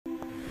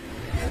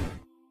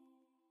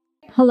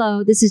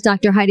Hello, this is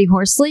Dr. Heidi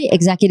Horsley,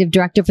 Executive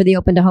Director for the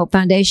Open to Hope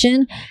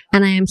Foundation,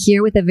 and I am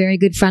here with a very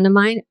good friend of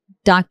mine,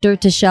 Dr.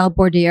 Tashel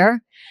Borderet.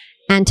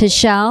 And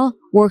Tashel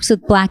works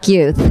with Black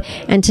youth.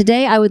 And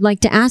today I would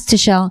like to ask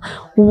Tashel,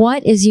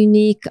 what is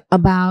unique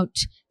about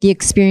the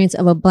experience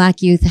of a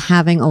Black youth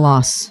having a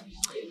loss?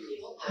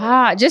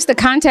 Just the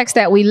context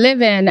that we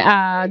live in,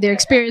 their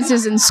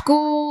experiences in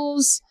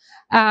schools,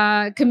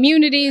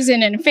 communities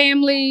and in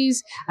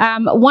families.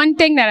 One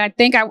thing that I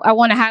think I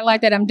want to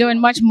highlight that I'm doing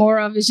much more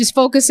of is just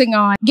focusing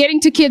on getting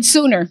to kids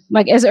sooner,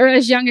 like as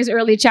young as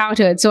early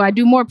childhood. So I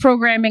do more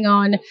programming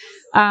on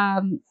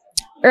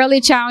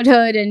early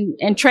childhood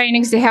and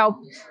trainings to help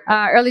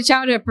early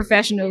childhood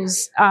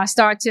professionals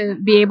start to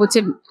be able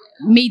to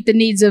meet the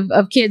needs of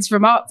kids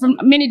from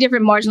many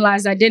different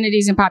marginalized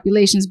identities and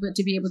populations, but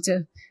to be able to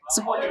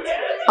support them.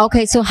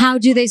 Okay, so how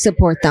do they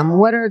support them?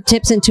 What are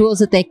tips and tools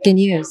that they can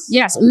use?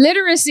 Yes,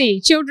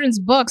 literacy, children's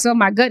books, oh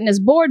my goodness,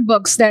 board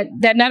books that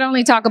not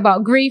only talk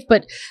about grief,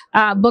 but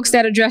books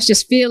that address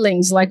just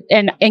feelings, like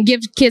and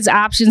give kids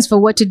options for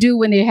what to do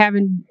when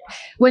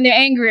they're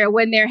angry or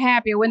when they're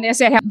happy or when they're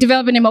sad.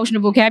 Develop an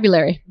emotional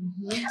vocabulary.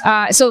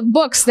 So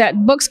books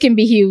can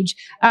be huge.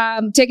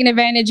 Taking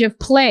advantage of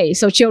play,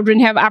 so children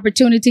have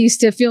opportunities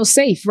to feel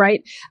safe,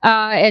 right?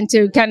 And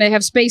to kind of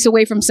have space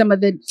away from some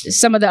of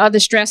the other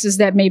stresses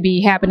that may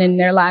be happening in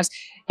their lives.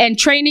 And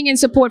training and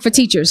support for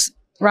teachers,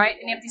 right?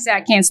 An empty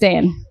sack can't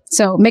stand.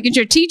 So making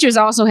sure teachers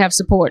also have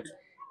support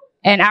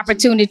and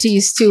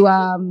opportunities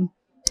to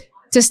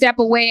step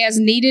away as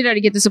needed or to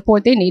get the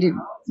support they needed.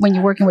 When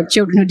you're working with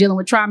children who are dealing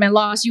with trauma and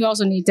loss, you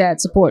also need that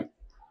support.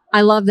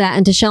 I love that.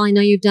 And Tashel, I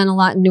know you've done a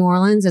lot in New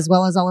Orleans as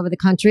well as all over the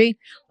country,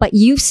 but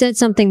you've said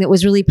something that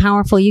was really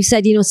powerful. You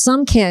said,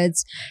 some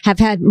kids have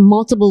had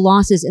multiple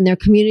losses in their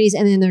communities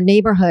and in their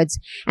neighborhoods.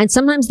 And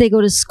sometimes they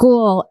go to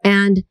school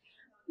and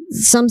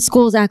some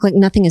schools act like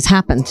nothing has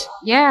happened.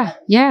 Yeah,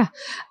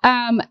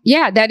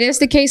 that is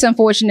the case,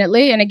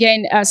 unfortunately. And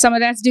again, some of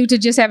that's due to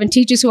just having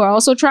teachers who are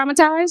also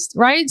traumatized,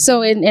 right?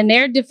 So in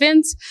their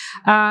defense,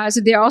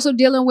 so they're also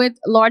dealing with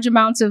large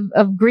amounts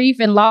of grief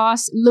and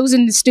loss,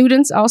 losing the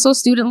students, also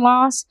student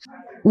loss.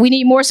 We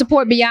need more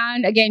support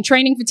beyond, again,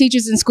 training for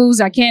teachers in schools.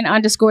 I can't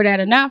underscore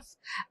that enough.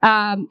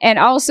 And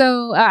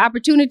also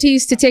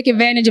opportunities to take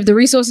advantage of the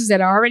resources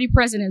that are already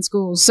present in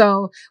schools.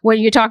 So when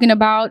you're talking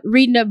about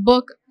reading a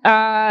book,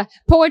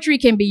 poetry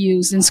can be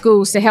used in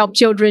schools to help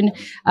children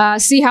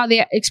see how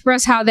they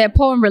express how their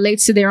poem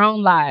relates to their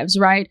own lives,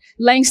 right?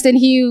 Langston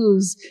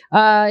Hughes,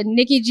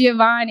 Nikki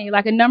Giovanni,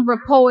 like a number of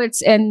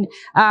poets. And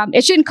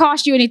it shouldn't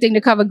cost you anything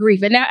to cover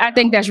grief. And I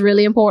think that's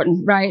really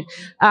important, right?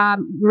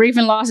 Grief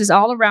and loss is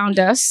all around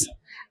us.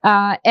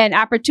 And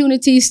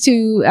opportunities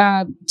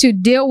to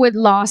deal with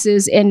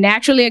losses in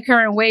naturally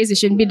occurring ways.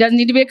 Doesn't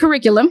need to be a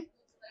curriculum.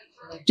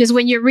 Just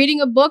when you're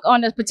reading a book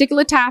on a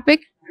particular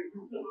topic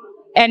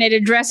and it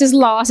addresses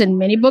loss, and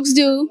many books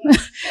do,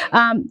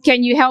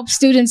 can you help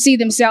students see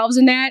themselves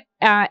in that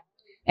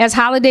as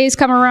holidays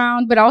come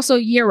around, but also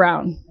year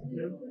round?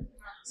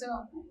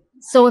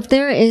 So if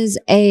there is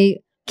a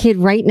kid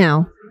right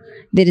now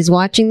that is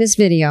watching this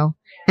video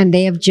and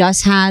they have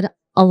just had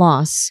a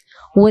loss,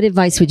 what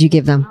advice would you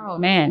give them? Oh,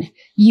 man.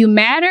 You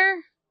matter.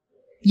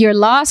 Your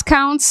loss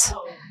counts.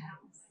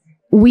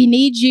 We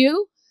need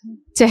you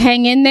to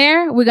hang in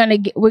there. We're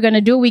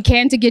gonna do what we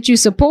can to get you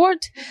support.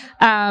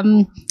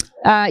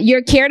 You're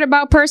a cared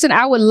about person.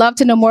 I would love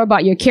to know more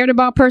about your cared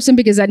about person,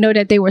 because I know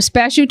that they were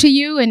special to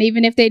you. And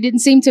even if they didn't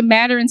seem to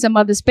matter in some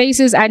other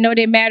spaces, I know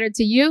they mattered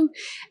to you.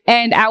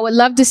 And I would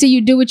love to see you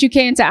do what you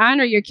can to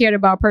honor your cared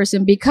about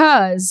person,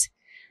 because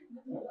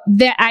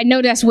I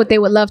know that's what they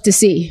would love to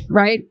see,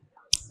 right?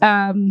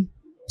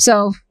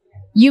 So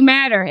you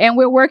matter, and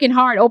we're working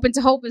hard. Open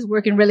to Hope is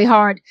working really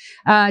hard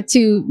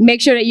to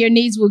make sure that your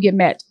needs will get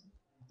met.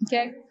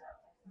 Okay.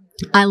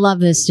 I love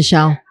this,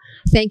 Tashel.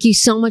 Thank you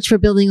so much for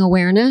building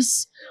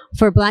awareness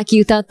for Black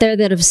youth out there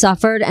that have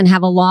suffered and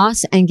have a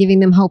loss, and giving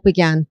them hope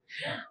again.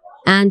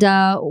 And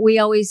we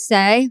always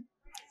say,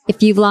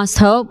 if you've lost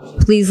hope,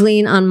 please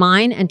lean on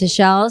mine and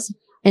Tashel's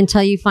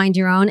until you find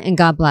your own, and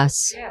God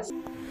bless. Yes.